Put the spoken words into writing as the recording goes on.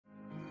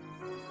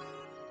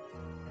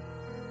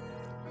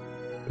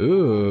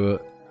Ooh.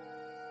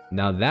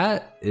 Now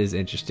that is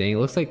interesting. It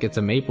looks like it's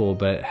a maple,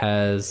 but it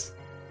has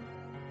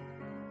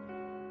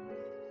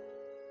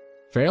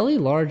fairly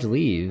large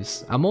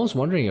leaves. I'm almost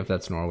wondering if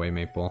that's Norway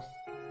maple.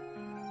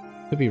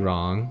 Could be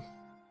wrong.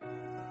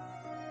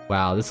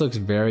 Wow, this looks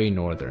very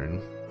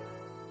northern.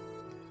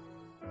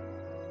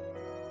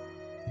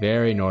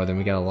 Very northern.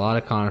 We got a lot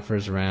of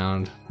conifers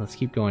around. Let's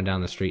keep going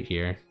down the street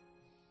here.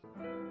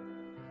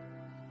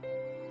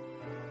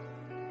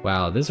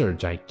 Wow, these are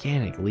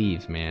gigantic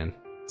leaves, man.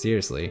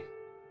 Seriously.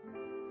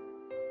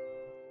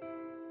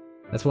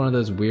 That's one of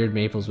those weird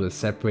maples with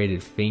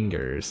separated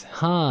fingers.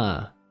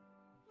 Huh.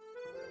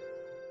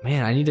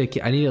 Man, I need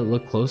to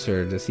look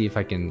closer to see if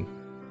I can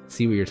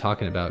see what you're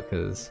talking about,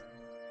 cause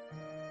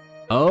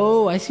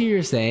oh, I see what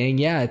you're saying.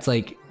 Yeah, it's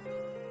like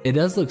it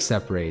does look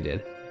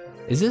separated.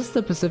 Is this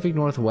the Pacific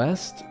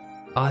Northwest?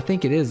 Oh, I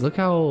think it is. Look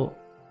at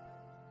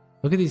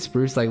these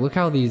spruce, like look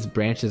how these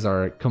branches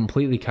are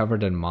completely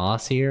covered in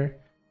moss here.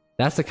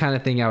 That's the kind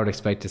of thing I would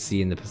expect to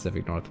see in the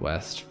Pacific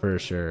Northwest for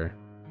sure.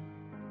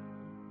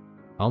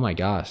 Oh my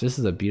gosh, this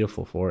is a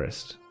beautiful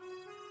forest.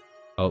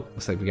 Oh,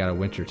 looks like we got a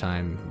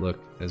wintertime look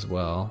as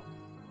well.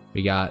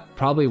 We got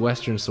probably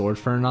western sword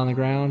fern on the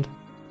ground.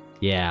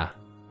 Yeah,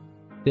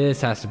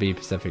 this has to be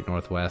Pacific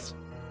Northwest.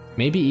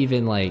 Maybe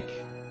even like,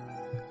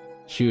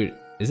 shoot,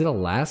 is it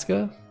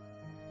Alaska?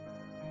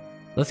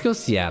 Let's go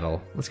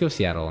Seattle. Let's go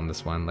Seattle on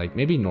this one. Like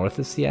maybe north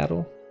of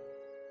Seattle,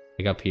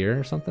 like up here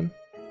or something.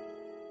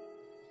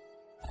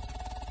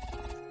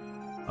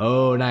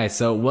 Oh, nice.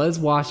 So it was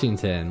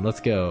Washington. Let's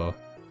go.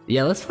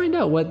 Yeah, let's find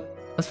out what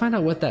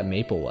that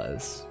maple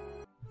was.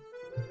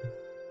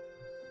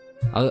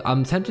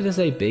 I'm tempted to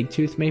say big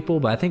tooth maple,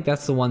 but I think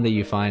that's the one that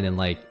you find in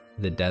like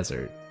the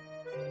desert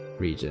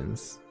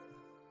regions.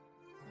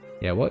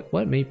 Yeah,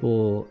 what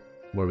maple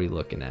were we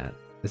looking at?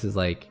 This is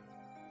like,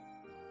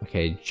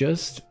 okay,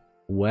 just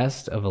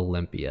west of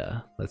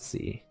Olympia. Let's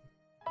see.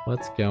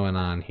 What's going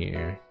on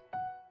here?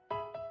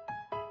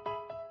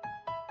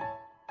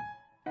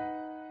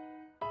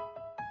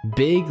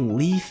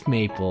 Bigleaf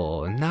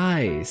Maple,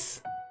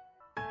 nice.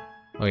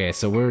 Okay,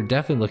 so we're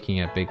definitely looking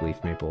at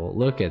Bigleaf Maple.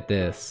 Look at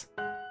this.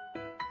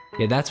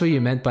 Yeah, that's what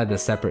you meant by the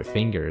separate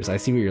fingers. I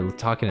see what you're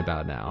talking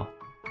about now.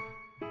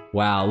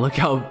 Wow, look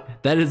how,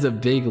 that is a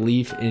big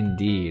leaf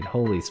indeed.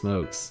 Holy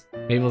smokes.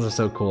 Maples are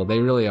so cool, they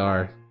really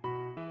are.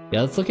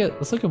 Yeah, let's look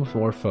at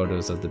more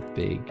photos of the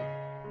big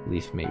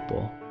leaf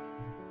maple.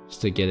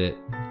 Just to get it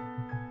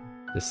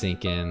to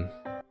sink in.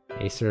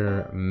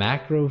 Acer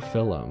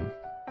macrophyllum.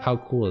 How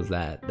cool is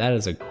that? That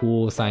is a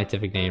cool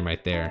scientific name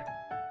right there.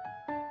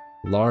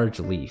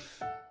 Large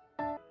leaf.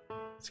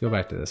 Let's go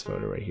back to this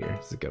photo right here.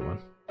 It's a good one.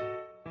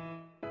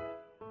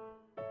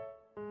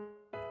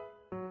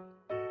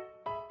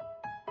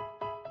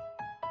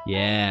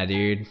 Yeah,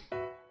 dude.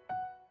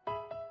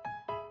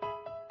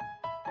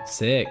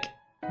 Sick.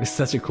 It's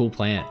such a cool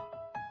plant.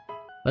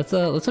 Let's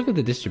look at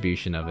the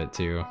distribution of it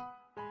too.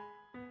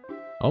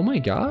 Oh my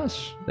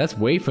gosh, that's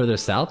way further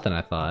south than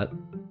I thought.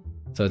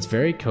 So it's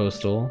very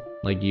coastal.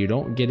 Like you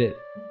don't get it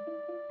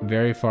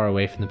very far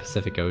away from the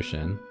Pacific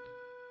Ocean.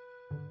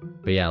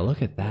 But yeah,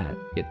 look at that.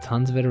 Get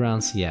tons of it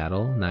around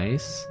Seattle.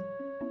 Nice.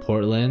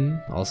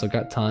 Portland also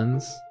got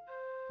tons.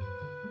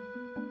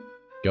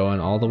 Going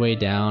all the way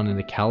down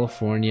into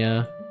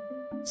California.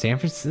 San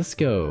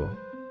Francisco.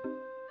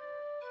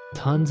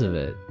 Tons of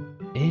it.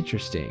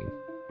 Interesting.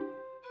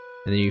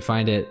 And then you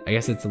find it, I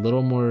guess it's a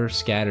little more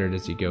scattered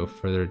as you go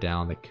further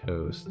down the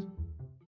coast.